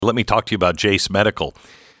let me talk to you about Jace Medical.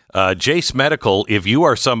 Jace Medical, if you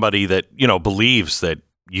are somebody that, believes that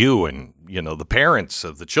you and, the parents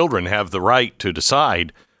of the children have the right to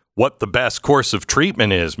decide what the best course of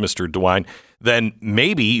treatment is, Mr. DeWine, then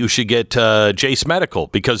maybe you should get Jace Medical,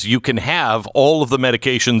 because you can have all of the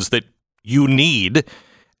medications that you need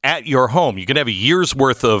at your home. You can have a year's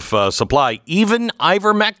worth of supply, even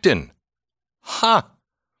ivermectin. Huh.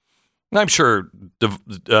 I'm sure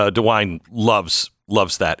DeWine loves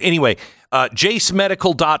that. Anyway,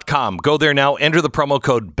 jacemedical.com. Go there now. Enter the promo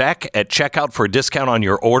code Beck at checkout for a discount on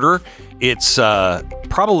your order. It's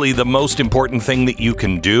probably the most important thing that you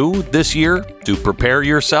can do this year to prepare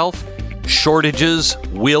yourself. Shortages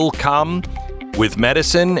will come with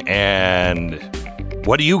medicine, and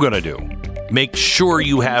what are you going to do? Make sure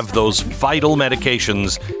you have those vital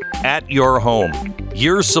medications at your home.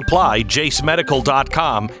 Year's supply,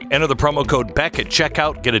 jacemedical.com. Enter the promo code Beck at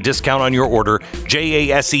checkout. Get a discount on your order.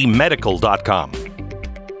 JASEmedical.com.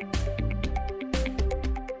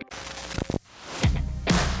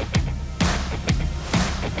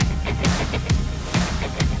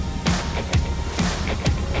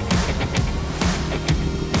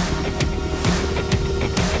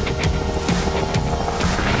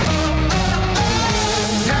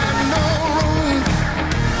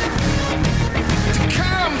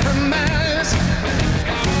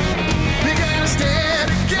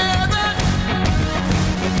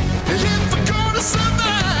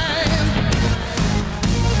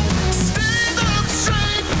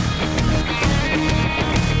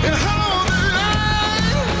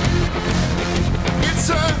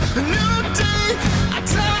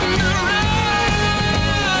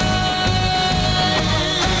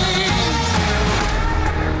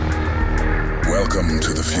 Welcome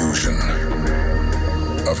to the fusion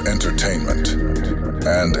of entertainment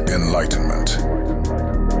and enlightenment.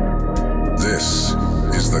 This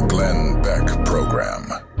is the Glenn Beck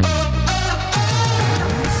Program.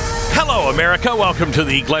 Hello, America. Welcome to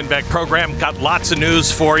the Glenn Beck Program. Got lots of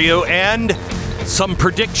news for you and some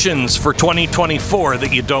predictions for 2024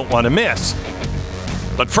 that you don't want to miss.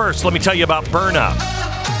 But first, let me tell you about Byrna.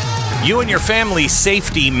 You and your family's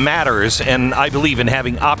safety matters, and I believe in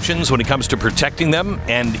having options when it comes to protecting them.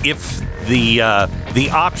 And if the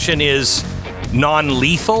option is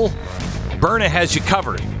non-lethal, Byrna has you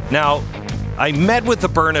covered. Now, I met with the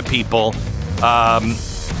Byrna people,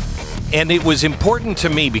 and it was important to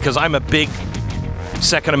me because I'm a big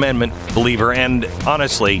Second Amendment believer, and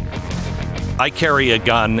honestly, I carry a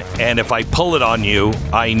gun, and if I pull it on you,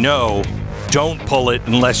 I know don't pull it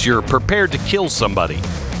unless you're prepared to kill somebody.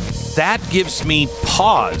 That gives me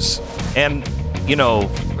pause. And,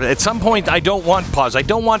 at some point, I don't want pause. I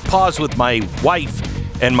don't want pause with my wife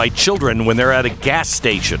and my children when they're at a gas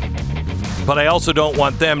station. But I also don't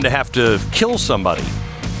want them to have to kill somebody.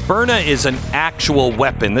 Byrna is an actual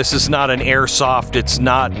weapon. This is not an airsoft. It's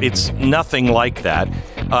nothing like that.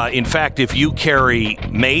 In fact, if you carry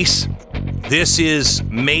mace, this is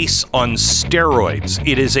mace on steroids.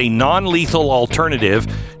 It is a non-lethal alternative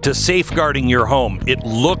to safeguarding your home. It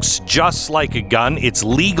looks just like a gun. It's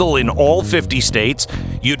legal in all 50 states.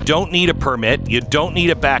 You don't need a permit. You don't need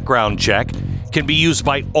a background check. Can be used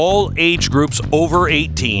by all age groups over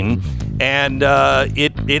 18. And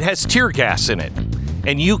it has tear gas in it.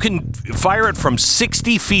 And you can fire it from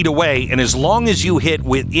 60 feet away. And as long as you hit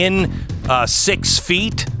within 6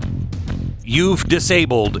 feet, you've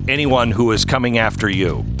disabled anyone who is coming after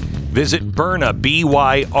you. Visit Byrna,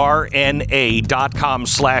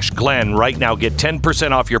 BYRNA.com/Glenn right now. Get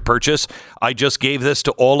 10% off your purchase. I just gave this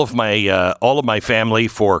to all of my family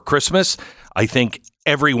for Christmas. I think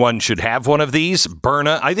everyone should have one of these.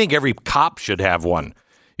 Byrna, I think every cop should have one.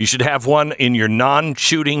 You should have one in your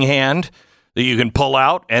non-shooting hand that you can pull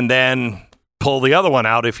out and then pull the other one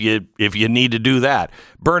out if you need to do that.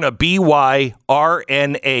 Byrna,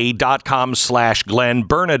 BYRNA.com/Glenn,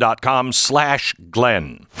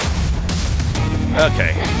 Byrna.com/Glenn.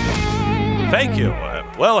 Okay. Thank you.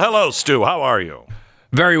 Well, hello, Stu. How are you?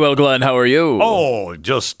 Very well, Glenn. How are you? Oh,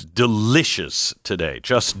 just delicious today.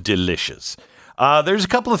 Just delicious. There's a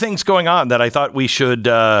couple of things going on that I thought we should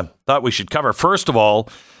cover. First of all,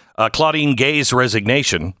 Claudine Gay's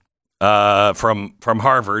resignation from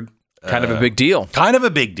Harvard. Kind of a big deal. Kind of a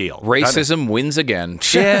big deal. Racism wins again.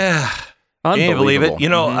 Yeah. Unbelievable. Can you believe it?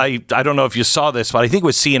 I don't know if you saw this, but I think it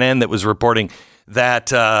was CNN that was reporting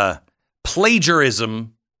that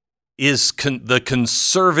plagiarism is the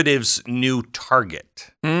conservatives' new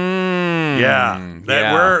target. That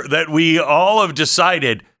we all have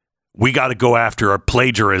decided we got to go after our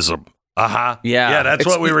plagiarism. Yeah, that's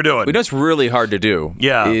what we were doing. We know it's really hard to do.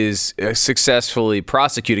 Yeah. Is successfully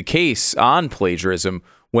prosecute a case on plagiarism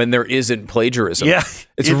when there isn't plagiarism. Yeah,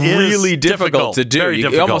 it's it really is difficult to do. Very You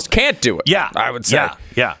difficult. almost can't do it. Yeah, I would say.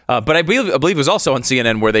 Yeah. But I believe it was also on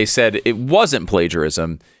CNN where they said it wasn't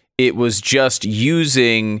plagiarism. It was just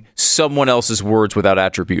using someone else's words without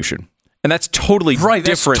attribution. And that's totally different.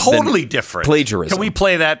 That's totally different. Plagiarism. Can we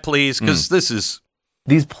play that, please? Because this is...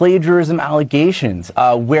 These plagiarism allegations,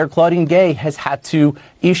 where Claudine Gay has had to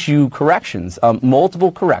issue corrections,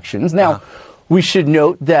 multiple corrections. Now, we should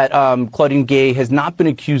note that Claudine Gay has not been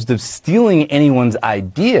accused of stealing anyone's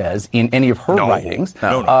ideas in any of her writings.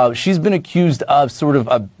 No. She's been accused of sort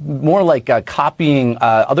of more like copying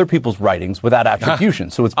other people's writings without attribution.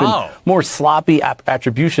 So it's been more sloppy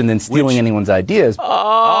attribution than stealing anyone's ideas.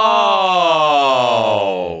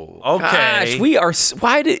 Okay. Gosh, we are.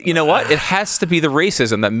 Why did you know what? It has to be the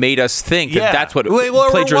racism that made us think that that's what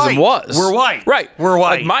plagiarism was. We're white. Right. We're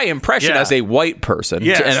white. Like my impression as a white person.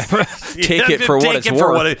 Yes. Take it for what it's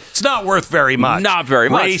worth. It's not worth very much. Not very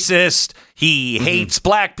much. Racist. He hates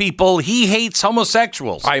black people. He hates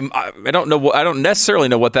homosexuals. I don't know. I don't necessarily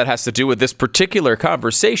know what that has to do with this particular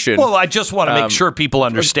conversation. Well, I just want to make sure people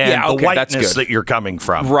understand the whiteness that's that you're coming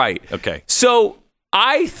from. Right. Okay. So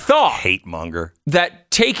I thought hate monger that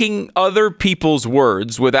taking other people's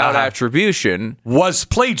words without attribution was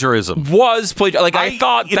plagiarism. Like I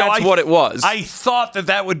thought that's what it was. I thought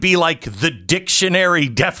that would be like the dictionary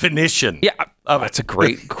definition. Yeah, that's a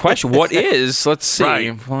great question. What is? Let's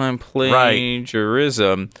see.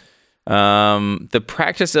 Plagiarism. The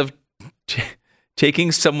practice of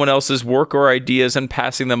taking someone else's work or ideas and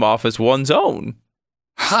passing them off as one's own.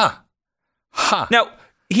 Now,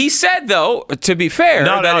 he said, though, to be fair,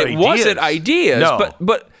 that it wasn't ideas.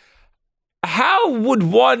 But how would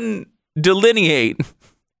one delineate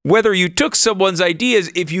whether you took someone's ideas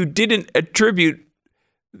if you didn't attribute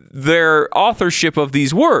their authorship of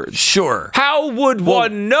these words? Sure. How would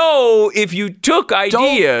one know if you took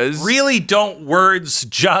ideas? Don't words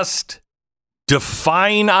just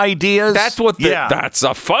define ideas? That's what that's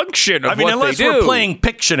a function of what they do. I mean, unless we're playing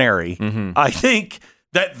Pictionary, I think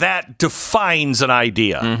that defines an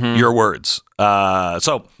idea, your words.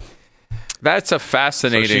 So that's a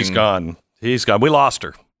fascinating... So she's gone. He's gone. We lost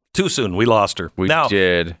her. Too soon. We lost her. We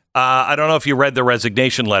did. I don't know if you read the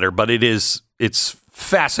resignation letter, but it's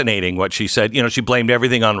fascinating what she said. You know, she blamed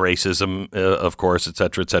everything on racism, of course, et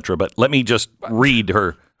cetera, but let me just read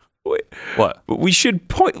her. Wait, what? We should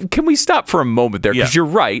point. Can we stop for a moment there? Because you're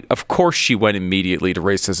right. Of course, she went immediately to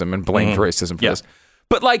racism and blamed racism for this.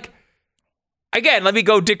 But again, let me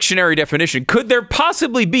go dictionary definition. Could there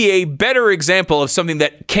possibly be a better example of something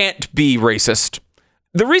that can't be racist?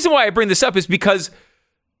 The reason why I bring this up is because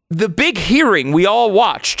the big hearing we all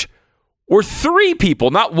watched were 3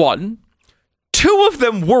 people, not 1. 2 of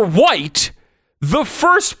them were white. The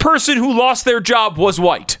first person who lost their job was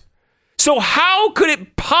white. So how could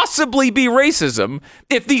it possibly be racism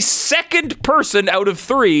if the second person out of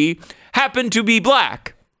 3 happened to be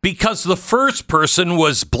black? Because the first person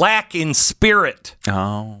was black in spirit.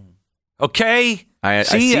 Oh. Okay? I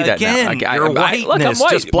see that again, now. Your whiteness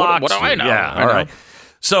just blocks what do I know? Yeah, all right.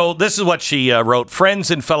 So this is what she wrote.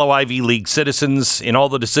 Friends and fellow Ivy League citizens, in all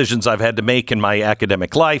the decisions I've had to make in my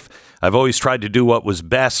academic life, I've always tried to do what was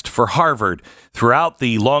best for Harvard. Throughout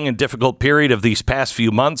the long and difficult period of these past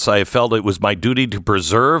few months, I have felt it was my duty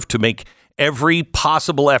to make every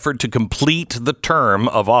possible effort to complete the term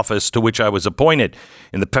of office to which I was appointed.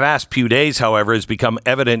 In the past few days, however, it has become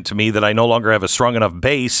evident to me that I no longer have a strong enough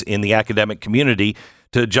base in the academic community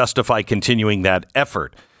to justify continuing that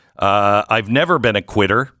effort. I've never been a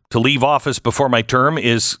quitter. To leave office before my term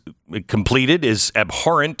is completed is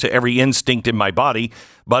abhorrent to every instinct in my body,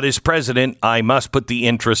 but as president, I must put the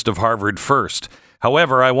interest of Harvard first.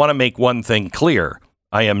 However, I want to make one thing clear.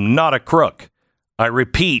 I am not a crook. I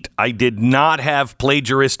repeat, I did not have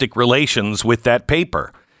plagiaristic relations with that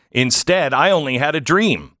paper. Instead, I only had a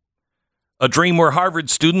dream where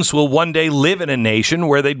Harvard students will one day live in a nation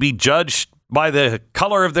where they'd be judged by the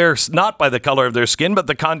color of their, not by the color of their skin, but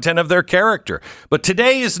the content of their character. But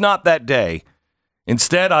today is not that day.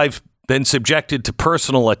 Instead, I've been subjected to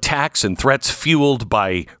personal attacks and threats fueled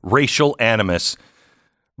by racial animus.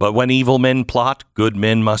 But when evil men plot, good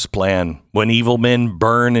men must plan. When evil men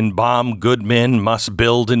burn and bomb, good men must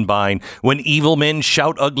build and bind. When evil men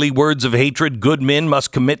shout ugly words of hatred, good men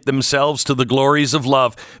must commit themselves to the glories of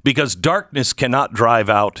love, because darkness cannot drive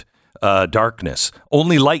out darkness.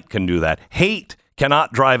 Only light can do that. Hate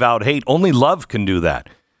cannot drive out hate. Only love can do that.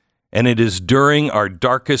 And it is during our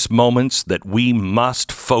darkest moments that we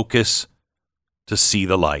must focus to see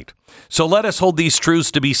the light. So let us hold these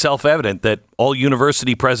truths to be self-evident, that all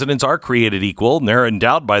university presidents are created equal, and they're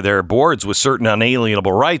endowed by their boards with certain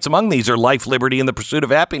unalienable rights. Among these are life, liberty, and the pursuit of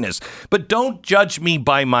happiness. But don't judge me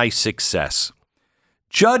by my success.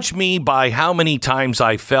 Judge me by how many times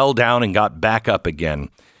I fell down and got back up again.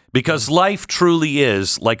 Because life truly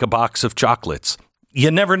is like a box of chocolates.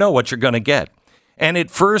 You never know what you're going to get. And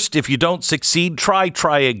at first, if you don't succeed,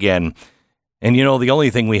 try again. And you know, the only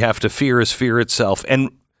thing we have to fear is fear itself.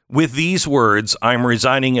 And with these words, I'm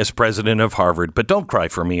resigning as president of Harvard. But don't cry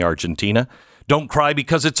for me, Argentina. Don't cry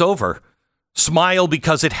because it's over. Smile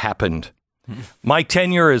because it happened. My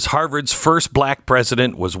tenure as Harvard's first black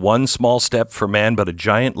president was one small step for man, but a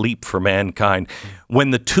giant leap for mankind.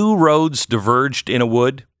 When the two roads diverged in a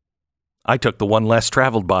wood, I took the one less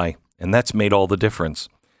traveled by, and that's made all the difference.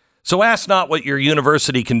 So ask not what your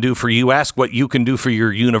university can do for you. Ask what you can do for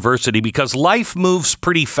your university, because life moves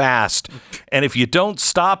pretty fast. And if you don't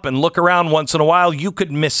stop and look around once in a while, you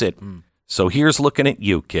could miss it. So here's looking at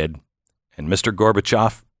you, kid. And Mr.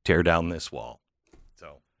 Gorbachev, tear down this wall.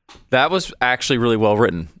 So that was actually really well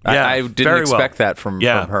written. Yeah, I didn't expect that from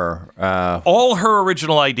her. All her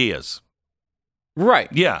original ideas. Right.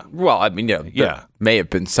 Yeah. Well, I mean, there may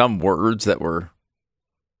have been some words that were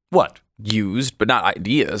used, but not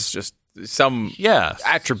ideas, just some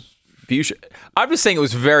attribution. I'm just saying it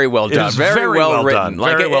was very well done. It was very well written. Done.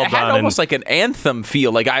 Like very well it had done. almost like an anthem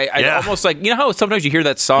feel. Like I almost like, you know how sometimes you hear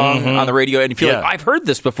that song on the radio and you feel like, I've heard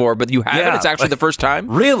this before, but you haven't. It's actually the first time.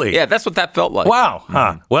 Really? Yeah, that's what that felt like. Wow.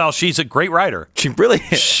 Huh. Well, she's a great writer. She really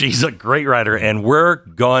is. She's a great writer, and we're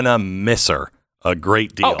gonna miss her a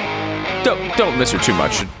great deal. Don't miss her too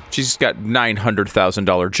much. She's got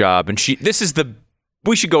 $900,000 job, and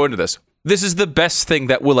we should go into this. This is the best thing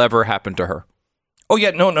that will ever happen to her. Oh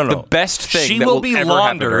yeah, no. The best thing she that will will be ever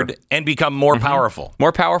laundered and become more powerful.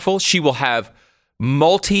 More powerful. She will have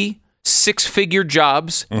multi-six-figure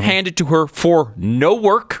jobs handed to her for no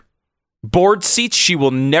work. Board seats she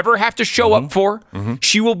will never have to show up for.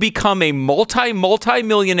 She will become a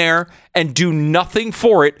multi-millionaire and do nothing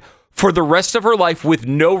for it for the rest of her life with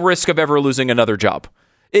no risk of ever losing another job.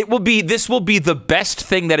 This will be the best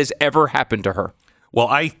thing that has ever happened to her. Well,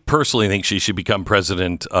 I personally think she should become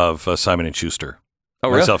president of Simon & Schuster. Oh,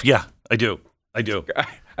 really? Myself. Yeah, I do. I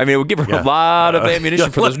mean, it would give her a lot of ammunition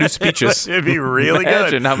for those new speeches. It'd be really good.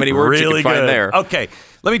 Imagine how many words you can find there. Okay,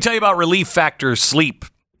 let me tell you about Relief Factor Sleep.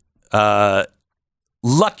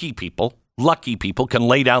 Lucky people can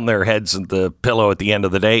lay down their heads in the pillow at the end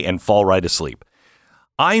of the day and fall right asleep.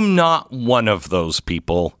 I'm not one of those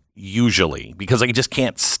people usually, because I just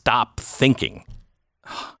can't stop thinking.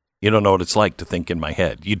 You don't know what it's like to think in my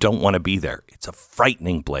head. You don't want to be there. It's a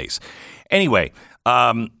frightening place. Anyway,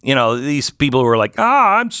 these people who are like,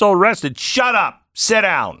 I'm so rested. Shut up. Sit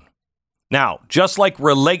down. Now, just like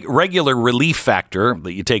regular Relief Factor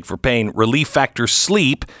that you take for pain, Relief Factor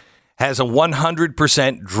Sleep has a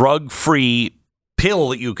 100% drug-free pill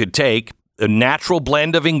that you could take, a natural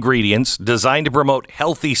blend of ingredients designed to promote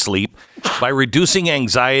healthy sleep by reducing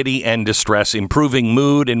anxiety and distress, improving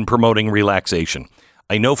mood, and promoting relaxation.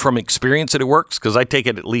 I know from experience that it works because I take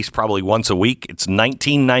it at least probably once a week. It's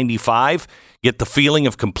 $19.95. Get the feeling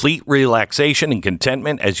of complete relaxation and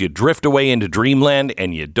contentment as you drift away into dreamland,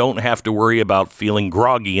 and you don't have to worry about feeling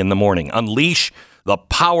groggy in the morning. Unleash the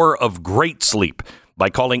power of great sleep by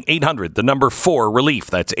calling 800-4-RELIEF.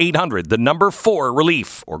 That's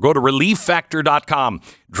 800-4-RELIEF. Or go to relieffactor.com.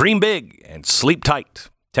 Dream big and sleep tight.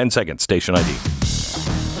 10 seconds, station ID.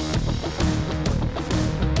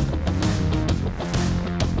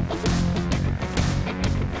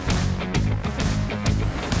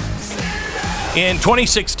 In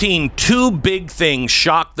 2016, two big things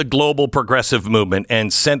shocked the global progressive movement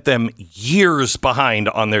and sent them years behind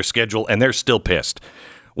on their schedule, and they're still pissed.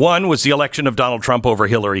 One was the election of Donald Trump over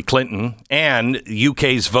Hillary Clinton, and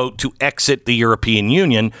UK's vote to exit the European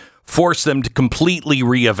Union forced them to completely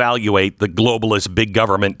reevaluate the globalist big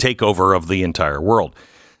government takeover of the entire world.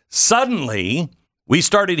 Suddenly, we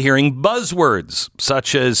started hearing buzzwords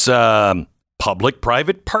such as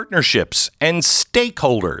public-private partnerships and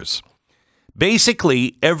stakeholders.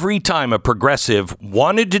 Basically, every time a progressive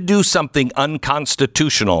wanted to do something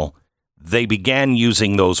unconstitutional, they began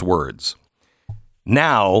using those words.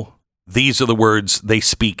 Now, these are the words they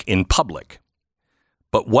speak in public.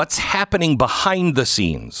 But what's happening behind the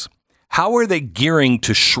scenes? How are they gearing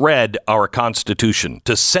to shred our Constitution,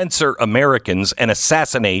 to censor Americans and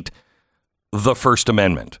assassinate the First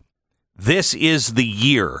Amendment? This is the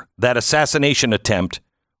year that assassination attempt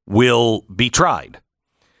will be tried.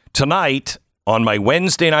 Tonight, on my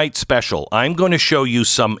Wednesday night special, I'm going to show you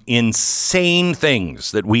some insane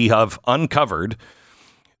things that we have uncovered.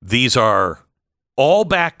 These are all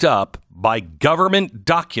backed up by government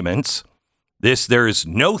documents. There's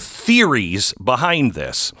no theories behind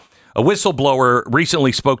this. A whistleblower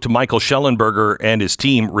recently spoke to Michael Schellenberger and his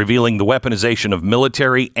team, revealing the weaponization of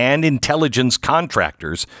military and intelligence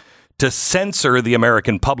contractors to censor the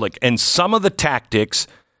American public. And some of the tactics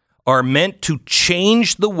are meant to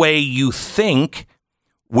change the way you think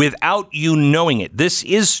without you knowing it. This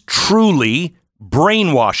is truly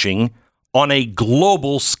brainwashing on a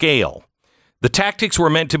global scale. The tactics were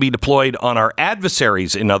meant to be deployed on our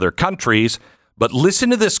adversaries in other countries, but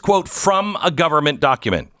listen to this quote from a government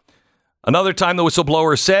document. Another time, the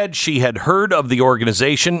whistleblower said she had heard of the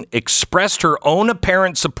organization, expressed her own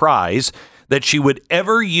apparent surprise that she would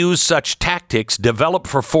ever use such tactics developed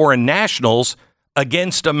for foreign nationals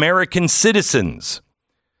against American citizens.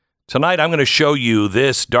 Tonight, I'm going to show you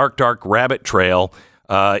this dark rabbit trail.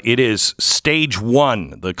 It is stage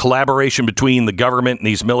one, the collaboration between the government and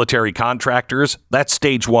these military contractors. That's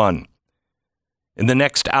stage one. In the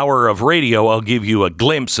next hour of radio, I'll give you a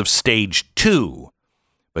glimpse of stage two.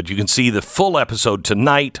 But you can see the full episode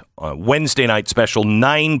tonight, Wednesday night special,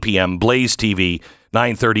 9 p.m., Blaze TV,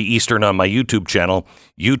 9:30 Eastern on my YouTube channel,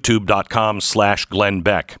 youtube.com/Glenn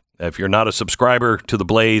Beck. If you're not a subscriber to the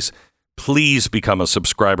Blaze, please become a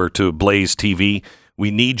subscriber to Blaze TV.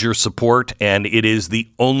 We need your support, and it is the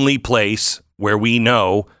only place where we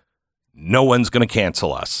know no one's going to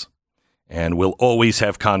cancel us. And we'll always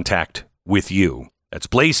have contact with you. That's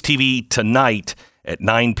Blaze TV tonight at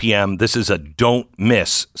 9 p.m. This is a don't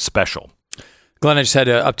miss special. Glenn, I just had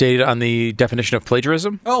to update on the definition of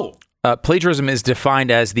plagiarism. Oh. Plagiarism is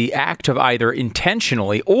defined as the act of either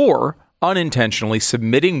intentionally or unintentionally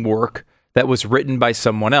submitting work that was written by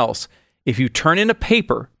someone else. If you turn in a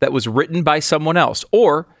paper that was written by someone else,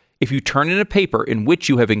 or if you turn in a paper in which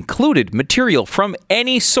you have included material from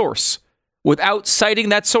any source without citing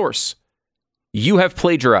that source, you have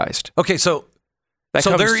plagiarized. Okay, so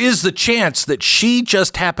there is the chance that she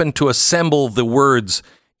just happened to assemble the words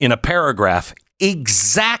in a paragraph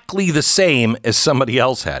exactly the same as somebody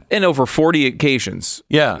else had. In over 40 occasions.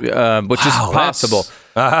 Yeah. Which is possible.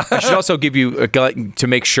 I should also give you, to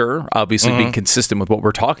make sure, obviously being consistent with what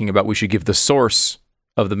we're talking about, we should give the source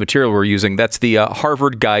of the material we're using. That's the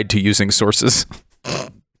Harvard Guide to Using Sources.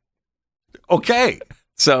 Okay.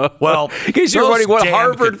 So, well, in case you're wondering what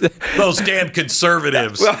Harvard... those damn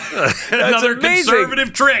conservatives. Another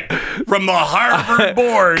conservative trick from the Harvard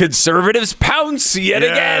board. Conservatives pounce yet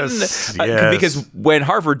again. Yes. Because when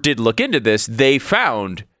Harvard did look into this, they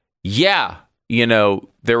found, there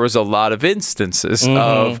was a lot of instances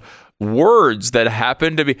of words that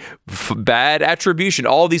happened to be bad attribution,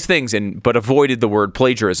 all these things, but avoided the word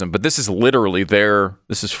plagiarism. But this is literally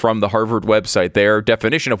this is from the Harvard website, their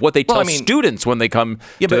definition of what they tell students when they come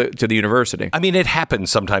to the university. I mean, it happens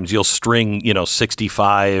sometimes. You'll string,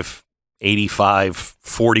 65, 85,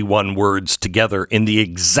 41 words together in the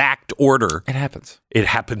exact order. It happens. It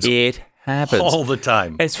happens all the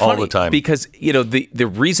time. It's funny all the time because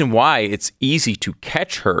the reason why it's easy to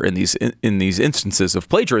catch her in these instances of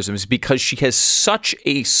plagiarism is because she has such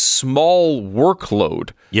a small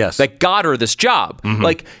workload. Yes. That got her this job.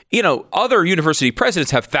 Like other university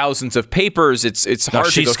presidents have thousands of papers. It's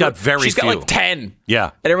hard. She's got very few. She's got like 10.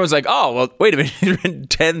 Yeah, and everyone's like, oh well, wait a minute, you've written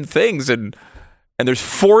 10 things and there's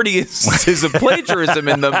 40 instances of plagiarism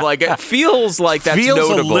in them. Like, it feels like that's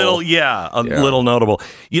notable. Little notable.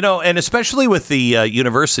 And especially with the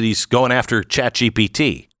universities going after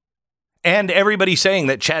ChatGPT. And everybody saying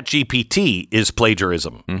that ChatGPT is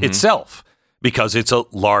plagiarism itself because it's a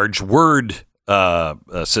large word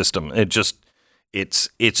system. It's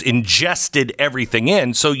ingested everything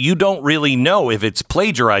in, so you don't really know if it's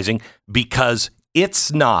plagiarizing because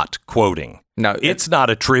it's not quoting. No, it's not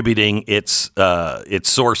attributing its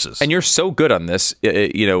sources. And you're so good on this.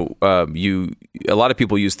 A lot of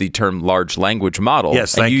people use the term large language model.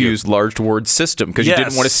 Yes, and you use large word system because you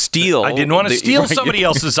didn't want to steal. I didn't want to steal somebody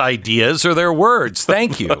else's ideas or their words.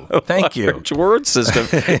 Thank you. Thank you. Large word system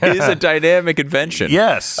is a dynamic invention.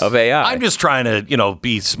 Yes. Of AI. I'm just trying to,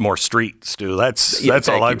 be more street, Stu. That's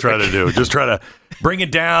all I'm trying to do. Just try to bring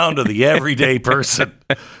it down to the everyday person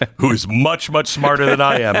who is much, much smarter than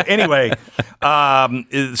I am. Anyway,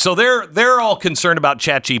 so they're all concerned about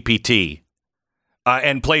ChatGPT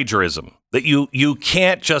and plagiarism. That you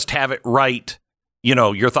can't just have it write,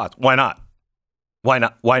 your thoughts. Why not? Why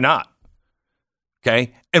not? Why not?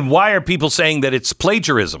 Okay. And why are people saying that it's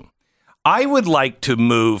plagiarism? I would like to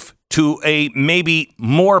move to a maybe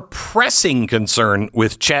more pressing concern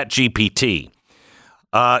with ChatGPT.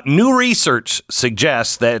 New research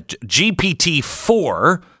suggests that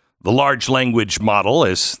GPT-4, the large language model,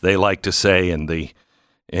 as they like to say in the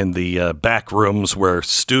back rooms where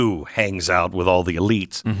Stu hangs out with all the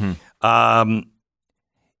elites,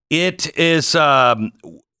 it is, an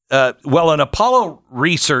Apollo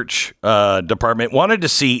research department wanted to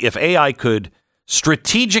see if AI could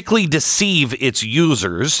strategically deceive its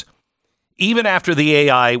users even after the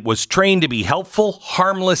AI was trained to be helpful,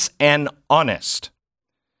 harmless, and honest.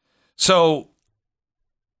 So,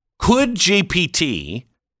 could GPT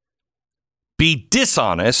be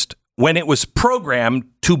dishonest when it was programmed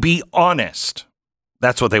to be honest?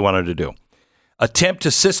 That's what they wanted to do. Attempt to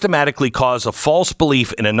systematically cause a false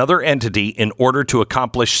belief in another entity in order to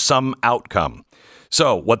accomplish some outcome.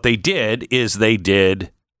 So, what they did is they did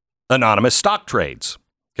anonymous stock trades,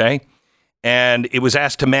 okay? And it was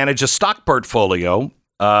asked to manage a stock portfolio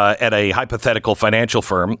at a hypothetical financial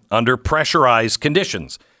firm under pressurized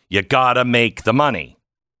conditions. You gotta make the money,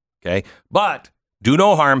 okay? But do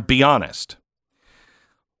no harm, be honest.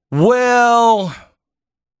 Well,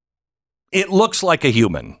 it looks like a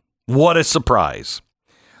human. What a surprise.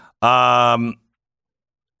 What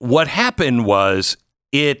happened was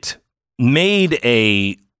it made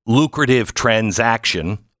a lucrative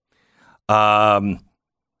transaction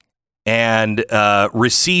and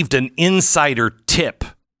received an insider tip,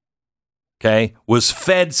 okay, was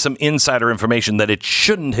fed some insider information that it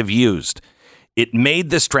shouldn't have used. It made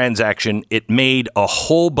this transaction. It made a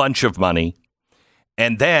whole bunch of money.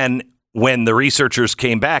 And then when the researchers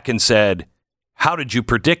came back and said, how did you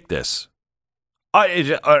predict this?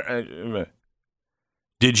 Did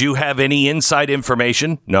you have any inside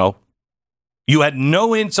information? No. You had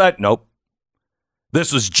no inside? Nope.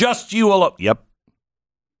 This was just you alone? Yep.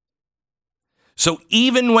 So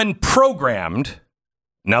even when programmed,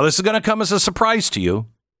 now this is going to come as a surprise to you,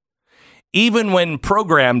 even when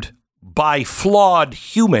programmed by flawed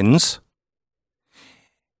humans,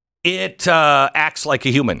 it acts like a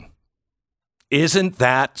human. Isn't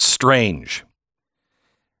that strange?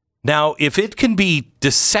 Now, if it can be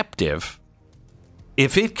deceptive,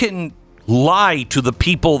 if it can lie to the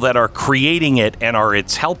people that are creating it and are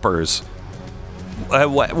its helpers,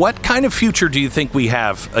 what kind of future do you think we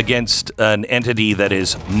have against an entity that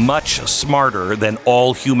is much smarter than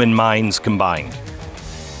all human minds combined?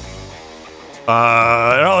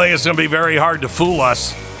 I don't think it's going to be very hard to fool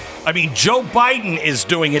us. I mean, Joe Biden is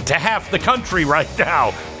doing it to half the country right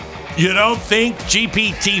now. You don't think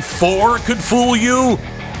GPT-4 could fool you?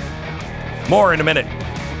 More in a minute.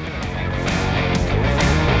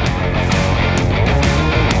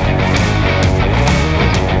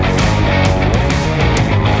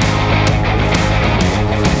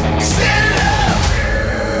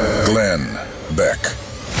 Beck.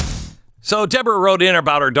 So Deborah wrote in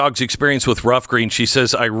about her dog's experience with Rough Greens. She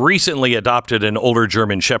says, I recently adopted an older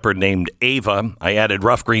German Shepherd named Ava. I added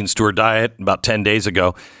Rough Greens to her diet about 10 days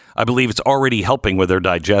ago. I believe it's already helping with her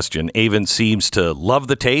digestion. Ava seems to love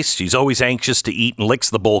the taste. She's always anxious to eat and licks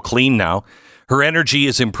the bowl clean now. Her energy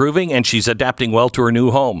is improving and she's adapting well to her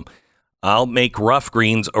new home. I'll make Rough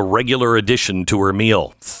Greens a regular addition to her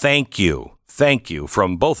meal. Thank you. Thank you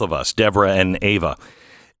from both of us, Deborah and Ava.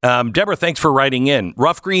 Deborah, thanks for writing in.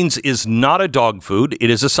 Rough Greens is not a dog food. It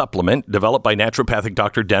is a supplement developed by naturopathic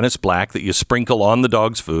Dr. Dennis Black that you sprinkle on the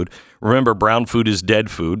dog's food. Remember, brown food is dead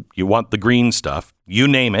food. You want the green stuff. You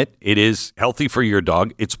name it. It is healthy for your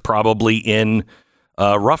dog. It's probably in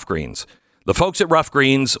Rough Greens. The folks at Rough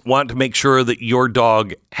Greens want to make sure that your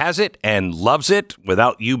dog has it and loves it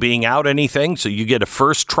without you being out anything. So you get a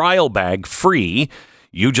first trial bag free.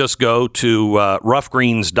 You just go to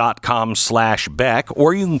roughgreens.com/Beck,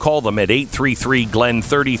 or you can call them at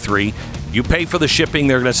 833-GLEN-33. You pay for the shipping.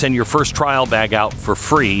 They're going to send your first trial bag out for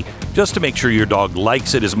free just to make sure your dog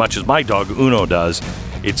likes it as much as my dog Uno does.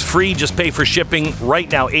 It's free. Just pay for shipping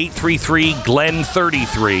right now.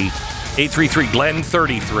 833-GLEN-33.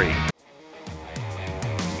 833-GLEN-33.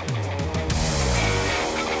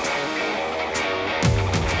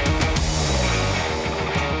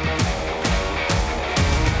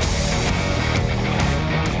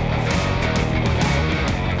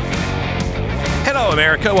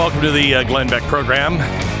 America, welcome to the Glenn Beck program.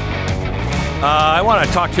 I want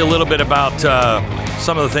to talk to you a little bit about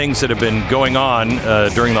some of the things that have been going on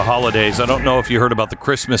during the holidays. I don't know if you heard about the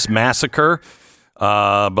Christmas massacre,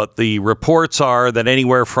 but the reports are that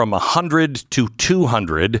anywhere from 100 to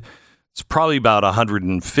 200, it's probably about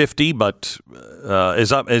 150, but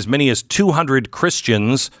as many as 200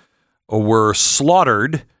 Christians were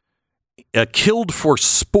slaughtered, killed for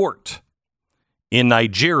sport in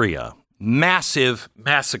Nigeria. Massive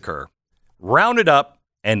massacre, rounded up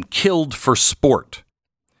and killed for sport.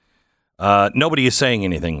 Nobody is saying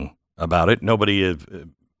anything about it. Nobody's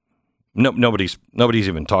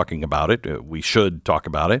even talking about it. We should talk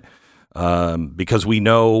about it because we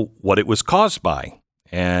know what it was caused by.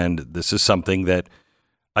 And this is something that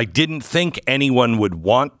I didn't think anyone would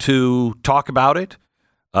want to talk about it.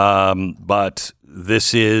 But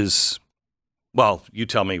this is, well, you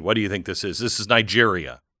tell me, what do you think this is? This is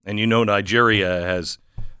Nigeria. And you know Nigeria has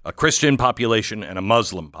a Christian population and a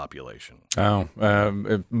Muslim population. Oh,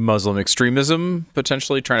 Muslim extremism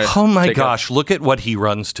potentially trying to. Oh my gosh! Look at what he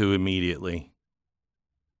runs to immediately.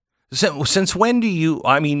 Since when do you?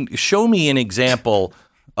 I mean, show me an example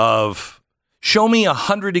of. Show me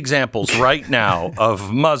 100 examples right now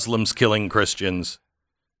of Muslims killing Christians.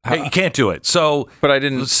 Hey, you can't do it. So, but I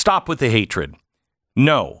didn't stop with the hatred.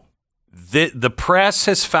 No, the press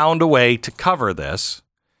has found a way to cover this.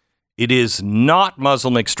 It is not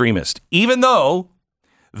Muslim extremist, even though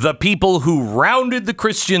the people who rounded the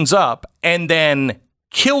Christians up and then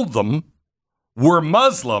killed them were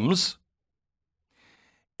Muslims.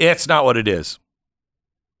 It's not what it is.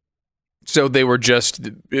 So they were just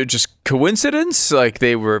coincidence? Like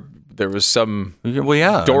there was some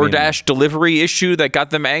DoorDash delivery issue that got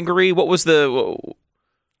them angry? What was the...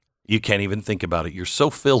 You can't even think about it. You're so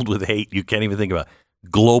filled with hate, you can't even think about it.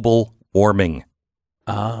 Global warming.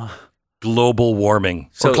 Global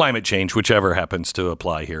warming or climate change, whichever happens to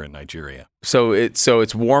apply here in Nigeria. So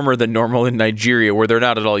it's warmer than normal in Nigeria, where they're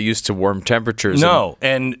not at all used to warm temperatures. No,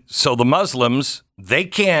 and so the Muslims, they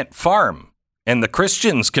can't farm, and the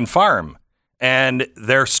Christians can farm, and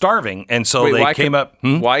they're starving, and so they came up.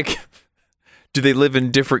 Why do they live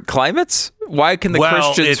in different climates? Why can the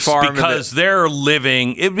Christians farm? Well, it's because they're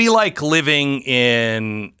living. It'd be like living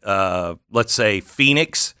in, let's say,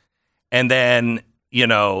 Phoenix, and then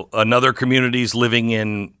another community's living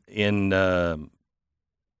in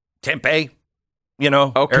Tempe,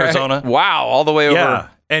 Arizona. Wow, all the way over. Yeah,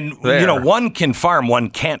 and there. One can farm, one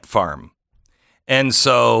can't farm, and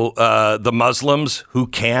so the Muslims who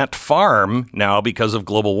can't farm now because of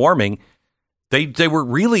global warming, they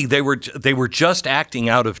were just acting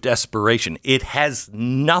out of desperation. It has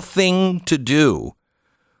nothing to do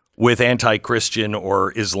with anti-Christian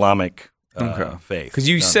or Islamic faith. Because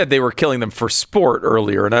you said they were killing them for sport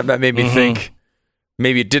earlier, and that made me think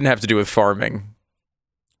maybe it didn't have to do with farming.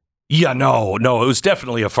 Yeah, no, it was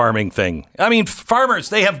definitely a farming thing. I mean, farmers,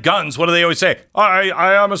 they have guns. What do they always say?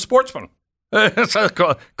 I am a sportsman. It's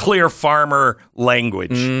a clear farmer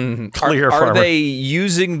language. Are they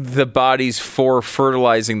using the bodies for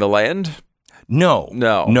fertilizing the land? No.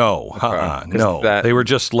 Okay. No. They were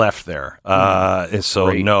just left there. So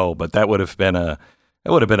great. No, but that would have been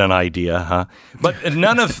an idea, huh? But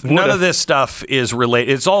none of this stuff is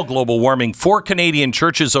related. It's all global warming. 4 Canadian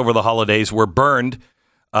churches over the holidays were burned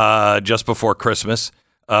just before Christmas.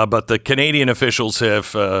 But the Canadian officials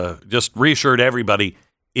have just reassured everybody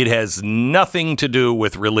it has nothing to do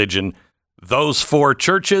with religion. Those 4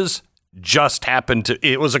 churches just happened to.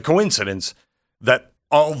 It was a coincidence that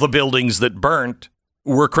all the buildings that burnt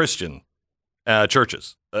were Christian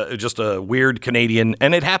churches. Just a weird Canadian,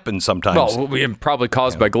 and it happens sometimes. Well, probably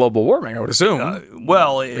caused by global warming, I would assume.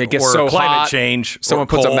 It gets so climate hot, change. Someone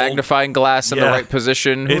puts a magnifying glass in the right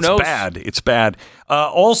position. Who knows? It's bad.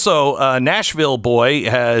 Also, a Nashville boy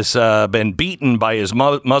has been beaten by his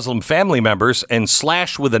Muslim family members and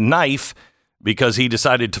slashed with a knife because he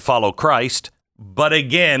decided to follow Christ. But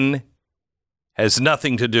again, has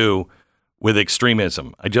nothing to do with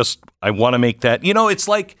extremism. I want to make that.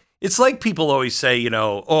 It's like people always say,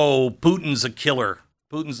 Putin's a killer.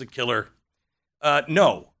 Putin's a killer.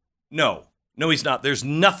 No, he's not. There's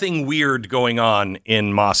nothing weird going on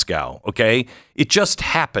in Moscow, okay? It just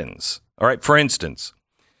happens, all right? For instance,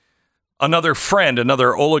 another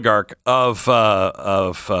oligarch of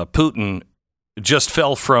Putin just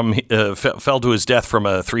fell to his death from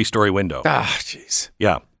a 3-story window. Ah, jeez.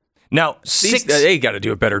 Yeah. Now, they got to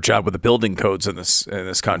do a better job with the building codes in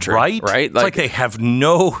this country, right? It's like they have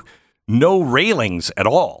no railings at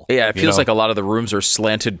all. Yeah, it feels like a lot of the rooms are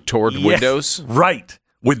slanted toward windows, right?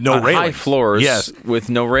 With no railings, high floors, with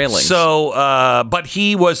no railings. So, but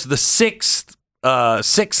he was the sixth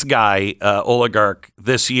guy oligarch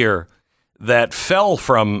this year that fell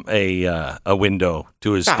from a window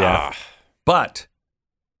to his death. But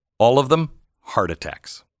all of them heart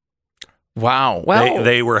attacks. Wow. Well,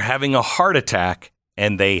 they were having a heart attack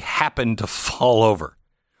and they happened to fall over.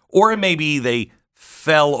 Or maybe they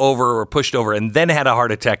fell over or pushed over and then had a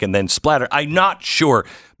heart attack and then splattered. I'm not sure,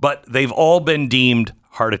 but they've all been deemed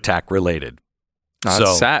heart attack related.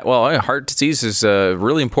 It's sad. Well, heart disease is a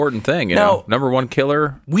really important thing. Now, number one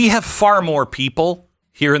killer. We have far more people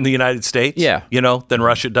here in the United States, than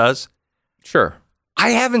Russia does. Sure.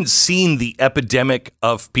 I haven't seen the epidemic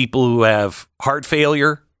of people who have heart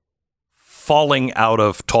failure falling out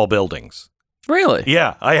of tall buildings. Really?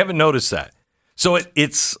 Yeah, I haven't noticed that. So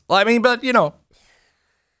it's, I mean, but, you know,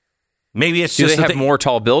 maybe it's Do just... they have more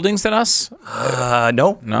tall buildings than us?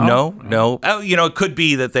 No. Oh, you know, it could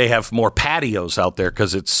be that they have more patios out there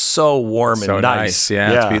because it's so warm and nice.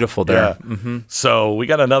 Yeah, it's beautiful there. Yeah. Mm-hmm. So we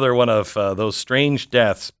got another one of those strange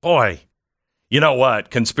deaths. Boy, you know what?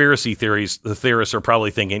 Conspiracy theories, the theorists are probably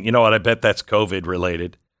thinking, you know what? I bet that's COVID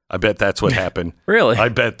related. I bet that's what happened. Really? I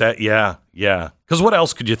bet that, yeah. Because what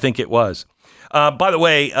else could you think it was? By the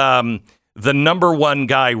way, the number one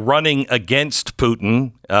guy running against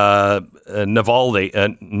Putin, Navalny,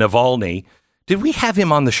 did we have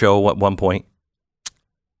him on the show at one point?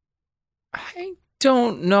 I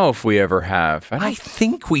don't know if we ever have. I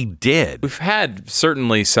think we did. We've had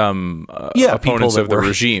certainly some opponents of the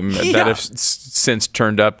regime that have since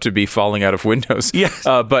turned up to be falling out of windows. Yes.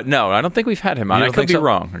 But no, I don't think we've had him on. I could be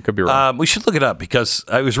wrong. We should look it up because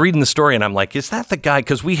I was reading the story and I'm like, is that the guy?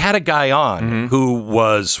 Because we had a guy on who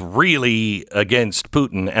was really against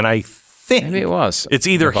Putin, and I think maybe it was. It's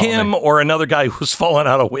either him or another guy who's fallen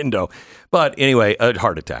out a window. But anyway, a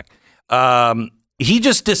heart attack. He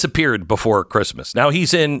just disappeared before Christmas. Now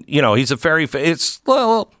he's in, he's a very,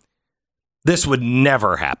 well, this would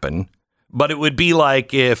never happen, but it would be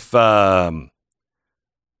like if Biden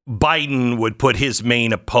would put his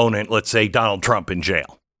main opponent, let's say Donald Trump, in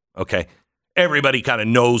jail. Okay. Everybody kind of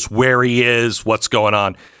knows where he is, what's going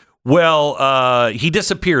on. Well, he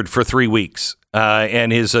disappeared for 3 weeks,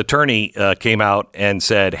 and his attorney came out and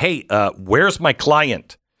said, hey, where's my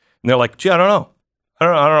client? And they're like, gee, I don't know. I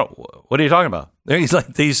don't know. What are you talking about? He's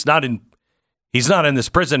like, he's not in this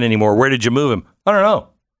prison anymore. Where did you move him? I don't know.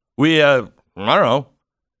 I don't know.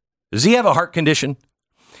 Does he have a heart condition?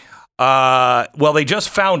 Well, they just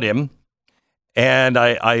found him, and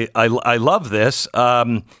I love this.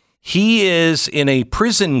 He is in a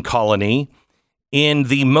prison colony in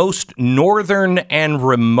the most northern and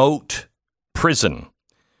remote prison,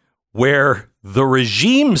 where the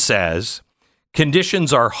regime says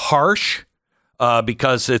conditions are harsh.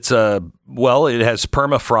 Because it has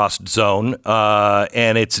permafrost zone,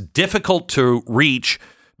 and it's difficult to reach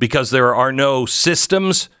because there are no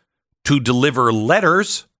systems to deliver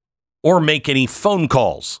letters or make any phone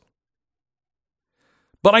calls.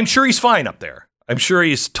 But I'm sure he's fine up there. I'm sure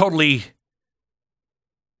he's totally.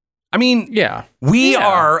 I mean, yeah, we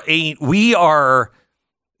are a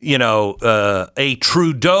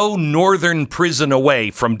Trudeau northern prison away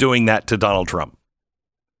from doing that to Donald Trump.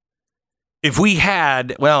 If we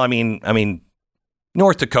had, well, I mean,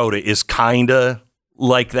 North Dakota is kind of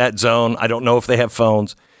like that zone. I don't know if they have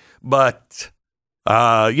phones, but,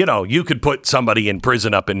 you could put somebody in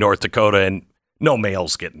prison up in North Dakota and no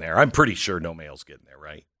mail's getting there. I'm pretty sure no mail's getting there,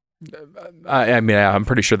 right? I'm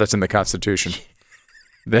pretty sure that's in the Constitution.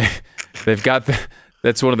 They've got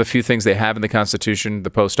that's one of the few things they have in the Constitution, the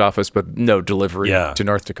post office, but no delivery to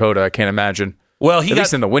North Dakota. I can't imagine. Well, at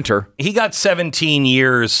least in the winter. He got 19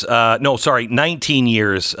 years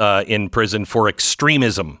in prison for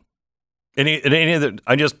extremism.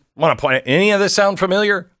 I just want to point out, any of this sound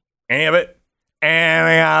familiar? Any of it?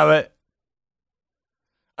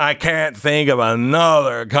 I can't think of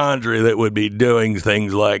another country that would be doing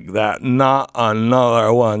things like that. Not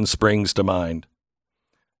another one springs to mind.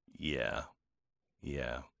 Yeah.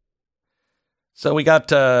 So we got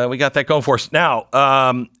that going for us. Now,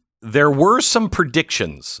 there were some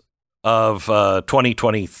predictions of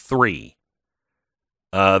 2023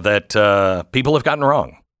 that people have gotten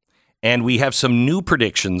wrong. And we have some new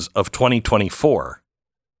predictions of 2024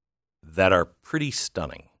 that are pretty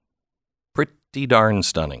stunning. Pretty darn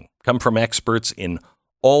stunning. Come from experts in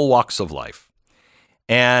all walks of life.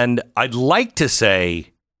 And I'd like to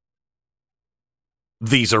say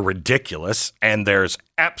these are ridiculous and there's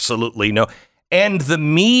absolutely no... And the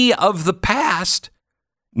me of the past...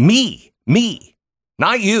 Me,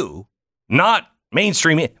 not you, not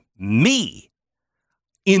mainstream, me.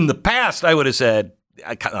 In the past, I would have said,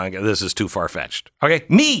 this is too far-fetched. Okay,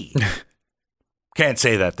 me. Can't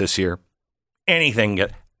say that this year. Anything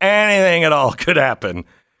at all could happen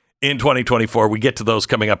in 2024. We get to those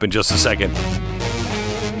coming up in just a second.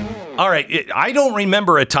 All right, I don't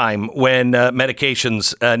remember a time when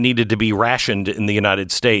medications needed to be rationed in the United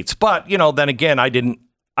States. But, then again, I didn't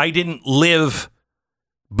live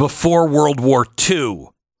before World War II.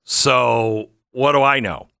 So what do I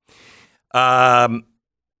know?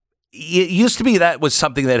 It used to be that was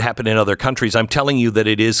something that happened in other countries. I'm telling you that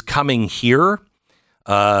it is coming here.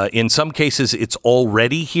 In some cases, it's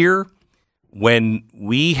already here. when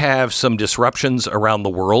we have some disruptions around the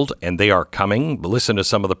world, and they are coming, listen to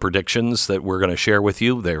some of the predictions that we're going to share with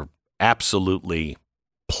you. They're absolutely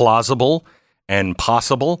plausible and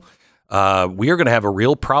possible. We are going to have a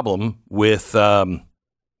real problem with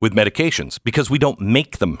medications because we don't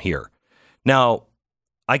make them here. Now,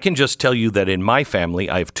 I can just tell you that in my family,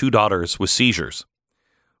 I have 2 daughters with seizures.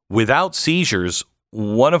 Without seizures,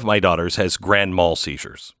 one of my daughters has grand mal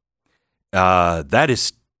seizures. That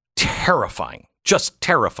is terrifying, just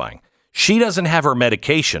terrifying. She doesn't have her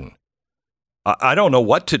medication. I don't know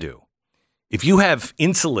what to do. If you have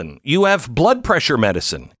insulin, you have blood pressure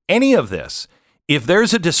medicine, any of this, if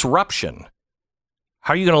there's a disruption,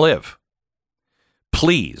 how are you going to live?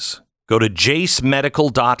 Please go to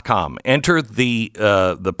jacemedical.com, enter the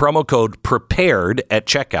promo code PREPARED at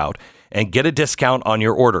checkout, and get a discount on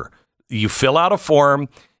your order. You fill out a form,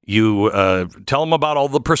 you tell them about all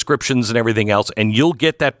the prescriptions and everything else, and you'll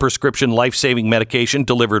get that prescription life-saving medication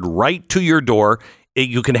delivered right to your door.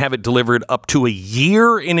 You can have it delivered up to a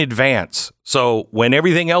year in advance. So when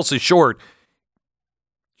everything else is short,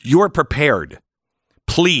 you're prepared.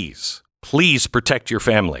 Please protect your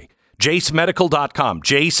family. jacemedical.com,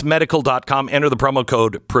 jacemedical.com. Enter the promo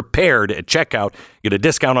code PREPARED at checkout. Get a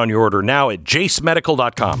discount on your order now at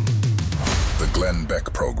jacemedical.com. The Glenn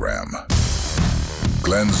Beck Program.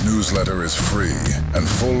 Glenn's newsletter is free and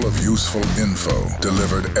full of useful info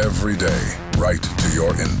delivered every day right to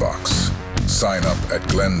your inbox. Sign up at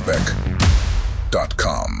glennbeck.com.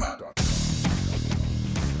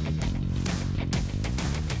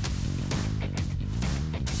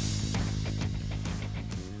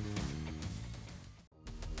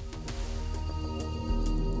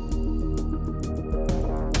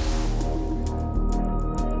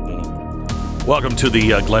 Welcome to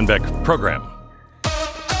the Glenn Beck program.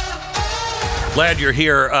 Glad you're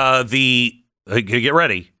here. Get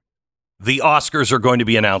ready. The Oscars are going to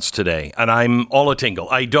be announced today, and I'm all a tingle.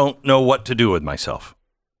 I don't know what to do with myself.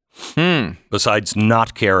 Besides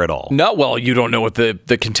not care at all. No, well, you don't know what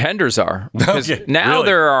the contenders are. Because now really?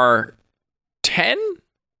 There are 10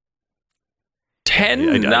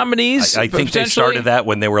 nominees. I think they started that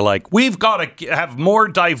when they were like, we've got to have more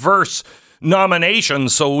diverse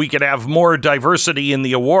nominations so we can have more diversity in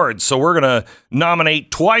the awards. So we're going to nominate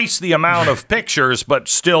twice the amount of pictures, but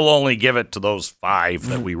still only give it to those 5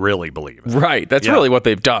 that we really believe in. Right. That's really what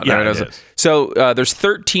they've done. Yeah, I mean, it is. So there's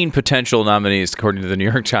 13 potential nominees, according to the New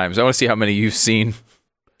York Times. I want to see how many you've seen.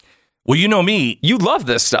 Well, you know me. You love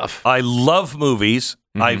this stuff. I love movies.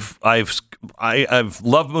 Mm-hmm. I've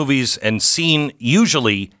loved movies and seen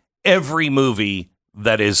usually every movie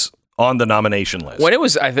that is on the nomination list. When it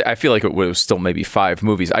was, I feel like it was still maybe 5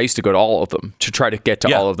 movies. I used to go to all of them to try to get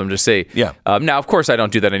to all of them to see. Yeah. Now, of course, I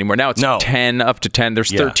don't do that anymore. Now it's 10, up to 10.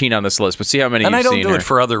 There's 13 on this list, but see how many and you've seen. And I don't do it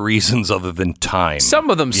for other reasons other than time. Some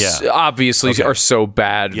of them obviously are so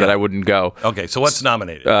bad that I wouldn't go. Okay, so what's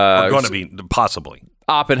nominated? Or going to be, possibly.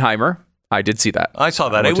 Oppenheimer. I did see that. I saw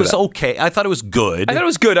that. It was okay. I thought it was good. I thought it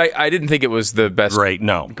was good. I didn't think it was the best,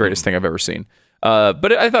 greatest thing I've ever seen.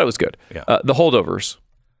 But I thought it was good. Yeah. The Holdovers.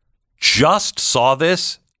 Just saw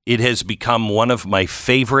this. It has become one of my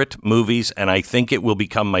favorite movies, and I think it will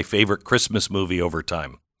become my favorite Christmas movie over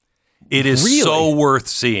time. It is so worth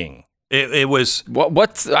seeing. It was...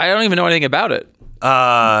 What's? I don't even know anything about it.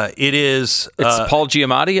 It is... It's Paul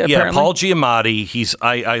Giamatti, apparently? Yeah, Paul Giamatti.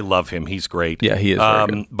 I love him. He's great. Yeah, he is very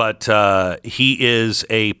good. But he is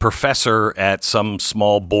a professor at some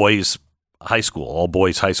small boys' high school,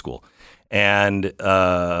 all-boys high school. And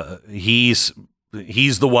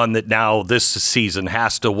he's the one that now this season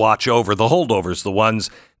has to watch over the holdovers, the ones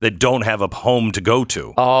that don't have a home to go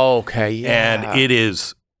to. Oh, okay, yeah. And it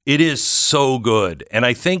is so good. And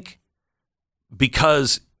I think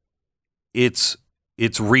because it's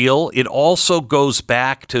real, it also goes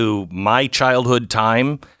back to my childhood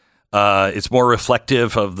time. It's more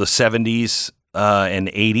reflective of the 70s and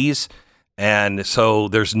 80s. And so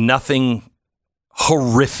there's nothing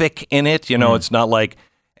horrific in it. You know, it's not like,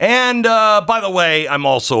 and by the way, I'm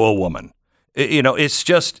also a woman. It's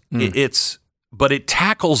just, but it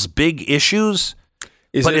tackles big issues,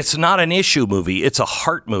 it's not an issue movie. It's a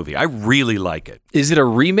heart movie. I really like it. Is it a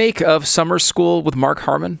remake of Summer School with Mark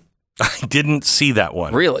Harmon? I didn't see that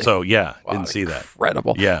one. Really? So yeah, didn't see that.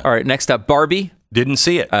 Incredible. Yeah. All right, next up, Barbie. Didn't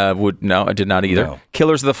see it. No, I did not either. No.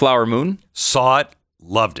 Killers of the Flower Moon. Saw it.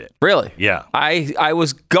 Loved it. Really? Yeah. I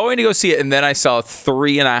was going to go see it, and then I saw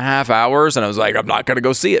 3.5 hours, and I was like, I'm not going to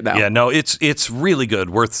go see it now. Yeah, no, it's really good.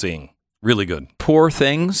 Worth seeing. Really good. Poor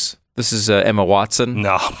Things. This is Emma Watson.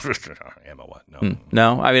 No. Emma Watson.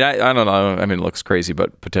 No. No? I mean, I don't know. I mean, it looks crazy,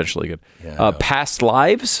 but potentially good. Yeah, no. Past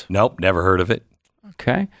Lives. Nope, never heard of it.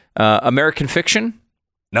 Okay. American Fiction.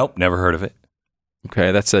 Nope, never heard of it.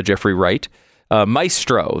 Okay, that's Jeffrey Wright.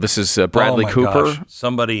 Maestro. This is Bradley Cooper. Gosh.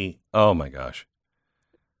 Oh my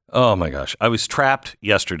gosh. I was trapped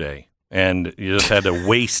yesterday, and you just had to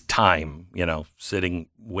waste time, sitting,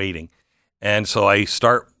 waiting. And so I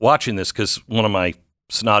start watching this because one of my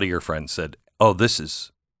snottier friends said, "Oh, this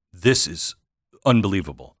is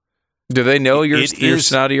unbelievable." Do they know you're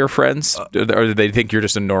snottier friends, or do they think you're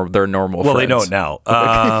just they're normal? Well, friends? They know it now.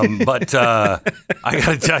 But I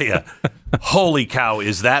got to tell you, holy cow,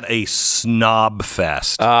 is that a snob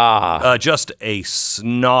fest? Just a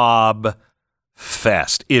snob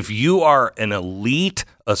fest. If you are an elite,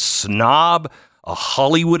 a snob, a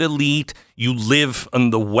Hollywood elite, you live on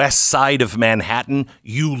the west side of Manhattan,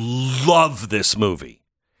 you love this movie.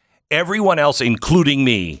 Everyone else, including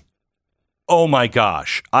me, oh my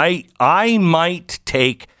gosh, I might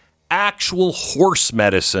take actual horse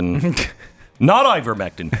medicine, not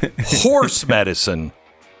ivermectin, horse medicine,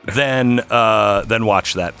 then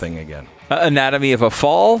watch that thing again. Anatomy of a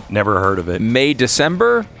Fall? Never heard of it. May,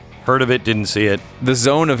 December? Heard of it, didn't see it. The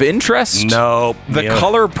Zone of Interest? No. The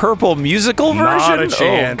Color Purple musical version? Not a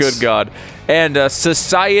chance. Oh, good God. And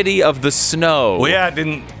Society of the Snow. Well,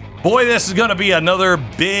 yeah, Boy, this is going to be another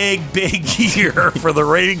big year for the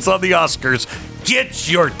ratings on the Oscars. Get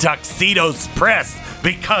your tuxedos pressed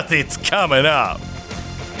because it's coming up.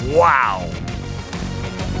 Wow.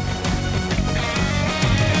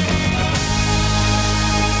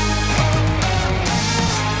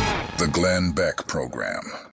 The Glenn Beck Program.